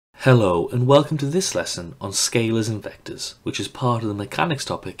Hello and welcome to this lesson on scalars and vectors, which is part of the mechanics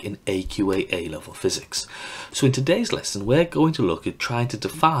topic in AQA A-Level Physics. So in today's lesson we're going to look at trying to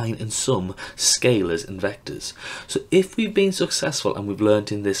define and sum scalars and vectors. So if we've been successful and we've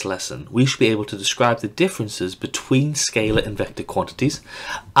learned in this lesson, we should be able to describe the differences between scalar and vector quantities,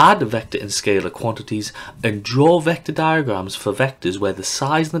 add vector and scalar quantities, and draw vector diagrams for vectors where the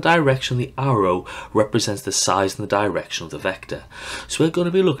size and the direction of the arrow represents the size and the direction of the vector. So we're going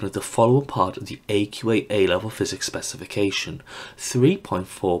to be looking at the following part of the AQA A-Level Physics specification,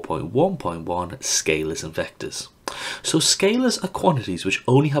 3.4.1.1 Scalars and Vectors. So scalars are quantities which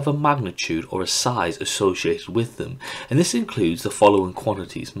only have a magnitude or a size associated with them, and this includes the following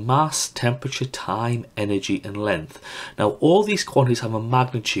quantities: mass, temperature, time, energy and length. Now all these quantities have a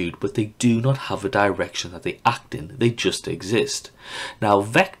magnitude, but they do not have a direction that they act in, they just exist. Now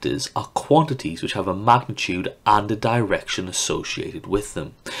vectors are quantities which have a magnitude and a direction associated with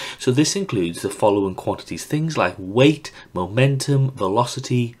them. So this includes the following quantities: things like weight, momentum,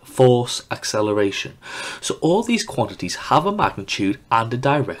 velocity, force, acceleration. So all these quantities have a magnitude and a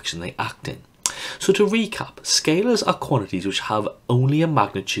direction they act in. So to recap, scalars are quantities which have only a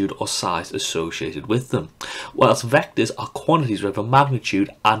magnitude or size associated with them, whilst vectors are quantities which have a magnitude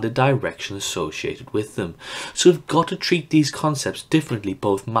and a direction associated with them. So we've got to treat these concepts differently,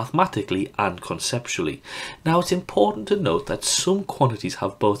 both mathematically and conceptually. Now it's important to note that some quantities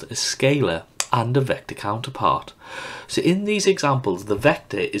have both a scalar and a vector counterpart. So in these examples, the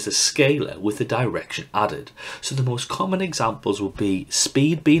vector is a scalar with a direction added. So the most common examples will be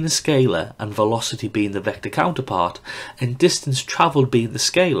speed being a scalar and velocity being the vector counterpart, and distance travelled being the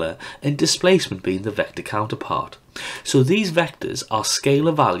scalar and displacement being the vector counterpart. So these vectors are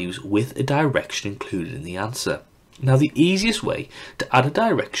scalar values with a direction included in the answer. Now the easiest way to add a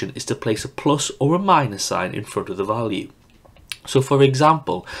direction is to place a plus or a minus sign in front of the value. So for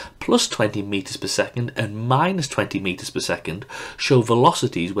example, plus 20 meters per second and minus 20 meters per second show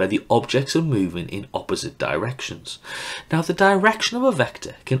velocities where the objects are moving in opposite directions. Now the direction of a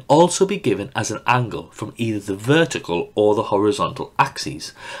vector can also be given as an angle from either the vertical or the horizontal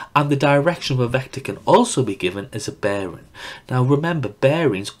axes, and the direction of a vector can also be given as a bearing. Now remember,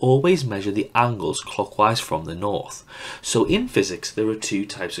 bearings always measure the angles clockwise from the north. So in physics there are two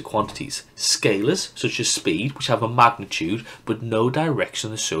types of quantities: scalars such as speed, which have a magnitude but no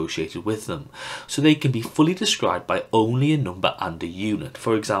direction associated with them. So they can be fully described by only a number and a unit,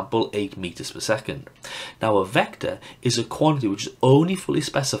 for example 8 meters per second. Now a vector is a quantity which is only fully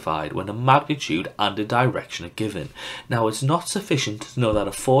specified when a magnitude and a direction are given. Now it's not sufficient to know that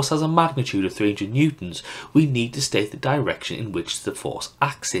a force has a magnitude of 300 newtons, we need to state the direction in which the force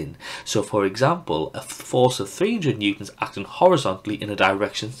acts in. So for example, a force of 300 newtons acting horizontally in a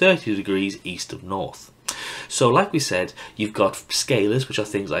direction 30 degrees east of north. So like we said, you've got scalars, which are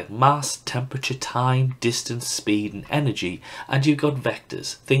things like mass, temperature, time, distance, speed and energy, and you've got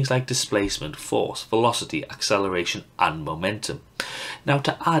vectors, things like displacement, force, velocity, acceleration and momentum. Now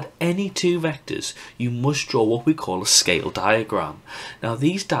to add any two vectors, you must draw what we call a scale diagram. Now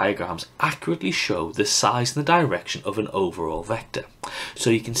these diagrams accurately show the size and the direction of an overall vector. So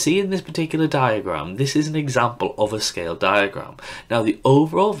you can see in this particular diagram, this is an example of a scale diagram. Now the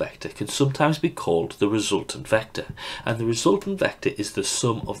overall vector can sometimes be called the resultant vector, and the resultant vector is the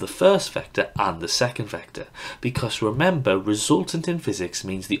sum of the first vector and the second vector, because remember, resultant in physics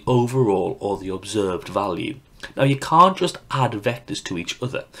means the overall or the observed value. Now you can't just add vectors to each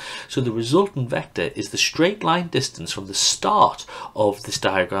other, so the resultant vector is the straight line distance from the start of this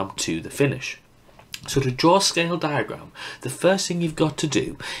diagram to the finish. So to draw a scale diagram, the first thing you've got to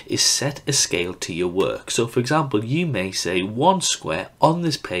do is set a scale to your work. So for example, you may say 1 square on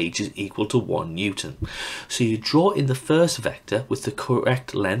this page is equal to 1 Newton. So you draw in the first vector with the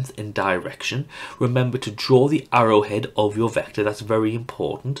correct length and direction. Remember to draw the arrowhead of your vector, that's very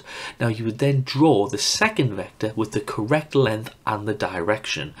important. Now you would then draw the second vector with the correct length and the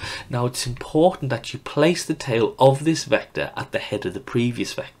direction. Now it's important that you place the tail of this vector at the head of the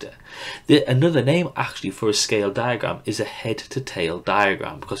previous vector. Another name actually for a scale diagram is a head to tail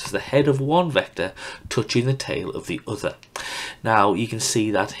diagram, because it's the head of one vector touching the tail of the other. Now you can see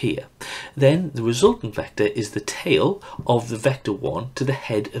that here. Then the resultant vector is the tail of the vector 1 to the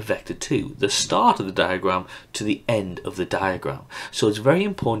head of vector 2, the start of the diagram to the end of the diagram. So it's very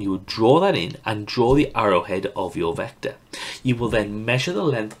important you would draw that in and draw the arrowhead of your vector. You will then measure the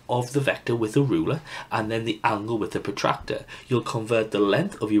length of the vector with a ruler and then the angle with a protractor. You'll convert the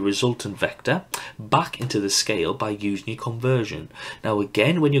length of your resultant vector back into the scale by using your conversion. Now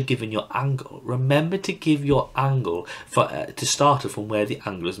again, when you're given your angle, remember to give your angle for start from where the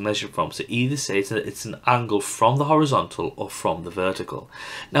angle is measured from. So either say that it's an angle from the horizontal or from the vertical.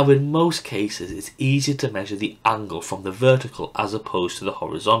 Now in most cases it's easier to measure the angle from the vertical as opposed to the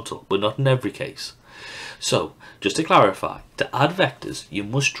horizontal, but not in every case. So, just to clarify, to add vectors, you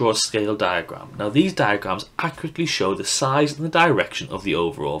must draw a scale diagram. Now these diagrams accurately show the size and the direction of the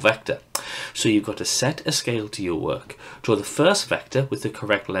overall vector. So you've got to set a scale to your work. Draw the first vector with the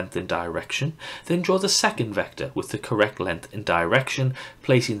correct length and direction, then draw the second vector with the correct length and direction,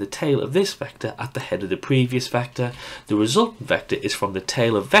 placing the tail of this vector at the head of the previous vector. The resultant vector is from the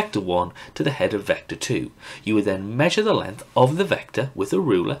tail of vector 1 to the head of vector 2. You would then measure the length of the vector with a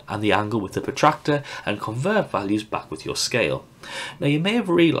ruler and the angle with the protractor and convert values back with your scale. Now you may have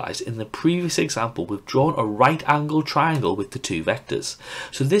realised in the previous example we've drawn a right angled triangle with the two vectors.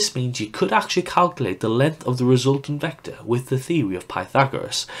 So this means you could actually calculate the length of the resultant vector with the theory of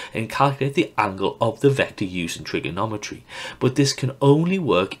Pythagoras and calculate the angle of the vector using trigonometry. But this can only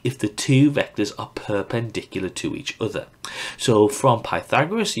work if the two vectors are perpendicular to each other. So from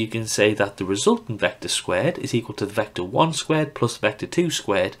Pythagoras you can say that the resultant vector squared is equal to vector 1 squared plus vector 2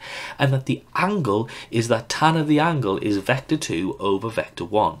 squared, and that the angle is that tan of the angle is vector 2 over vector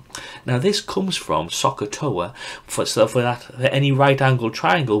 1. Now this comes from SOHCAHTOA. For any right angled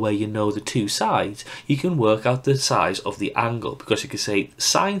triangle where you know the two sides, you can work out the size of the angle, because you can say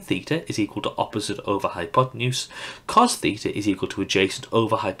sine theta is equal to opposite over hypotenuse, cos theta is equal to adjacent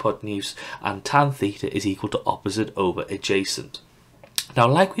over hypotenuse, and tan theta is equal to opposite over adjacent. Now,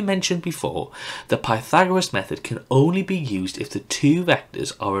 like we mentioned before, the Pythagoras method can only be used if the two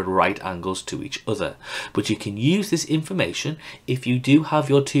vectors are at right angles to each other. But you can use this information if you do have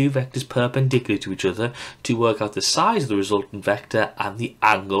your two vectors perpendicular to each other to work out the size of the resultant vector and the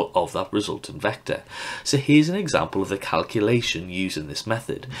angle of that resultant vector. So here's an example of the calculation using this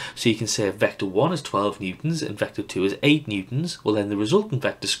method. So you can say if vector 1 is 12 newtons and vector 2 is 8 newtons, well then the resultant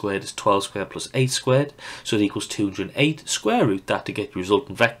vector squared is 12 squared plus 8 squared, so it equals 208. Square root that to get your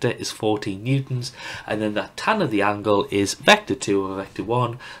resultant vector is 14 newtons, and then that tan of the angle is vector 2 over vector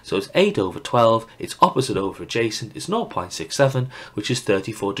 1, so it's 8 over 12, it's opposite over adjacent, it's 0.67, which is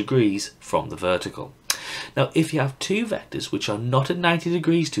 34 degrees from the vertical. Now if you have two vectors which are not at 90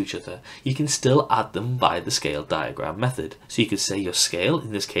 degrees to each other, you can still add them by the scale diagram method. So you could say your scale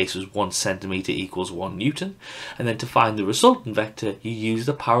in this case was 1 centimeter equals 1 newton, and then to find the resultant vector you use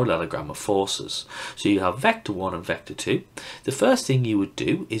the parallelogram of forces. So you have vector 1 and vector 2. The first thing you would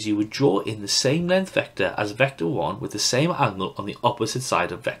do is you would draw in the same length vector as vector 1 with the same angle on the opposite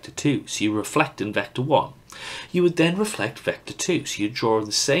side of vector 2. So you reflect in vector 1. You would then reflect vector 2, so you draw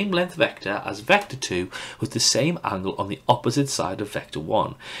the same length vector as vector 2 with the same angle on the opposite side of vector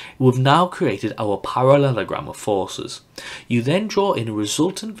 1. We've now created our parallelogram of forces. You then draw in a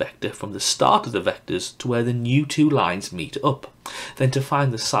resultant vector from the start of the vectors to where the new two lines meet up. Then to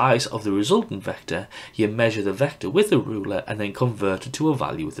find the size of the resultant vector, you measure the vector with a ruler and then convert it to a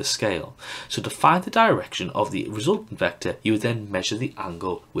value with a scale. So to find the direction of the resultant vector, you would then measure the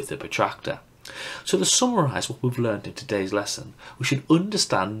angle with the protractor. So to summarise what we've learned in today's lesson, we should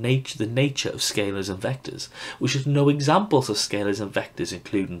understand the nature of scalars and vectors. We should know examples of scalars and vectors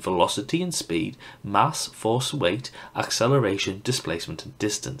including velocity and speed, mass, force, weight, acceleration, displacement and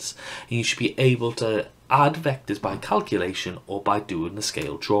distance. And you should be able to add vectors by calculation or by doing the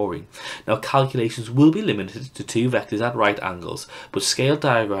scale drawing. Now calculations will be limited to two vectors at right angles, but scale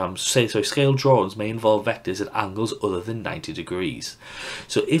drawings may involve vectors at angles other than 90 degrees.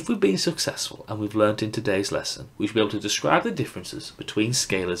 So if we've been successful and we've learnt in today's lesson, we should be able to describe the differences between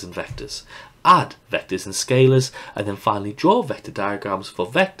scalars and vectors, add vectors and scalars, and then finally draw vector diagrams for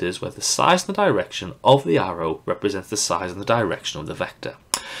vectors where the size and the direction of the arrow represents the size and the direction of the vector.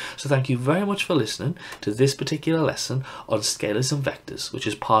 So thank you very much for listening to this particular lesson on scalars and vectors, which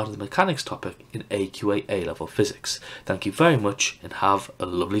is part of the mechanics topic in AQA A-Level Physics. Thank you very much and have a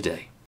lovely day.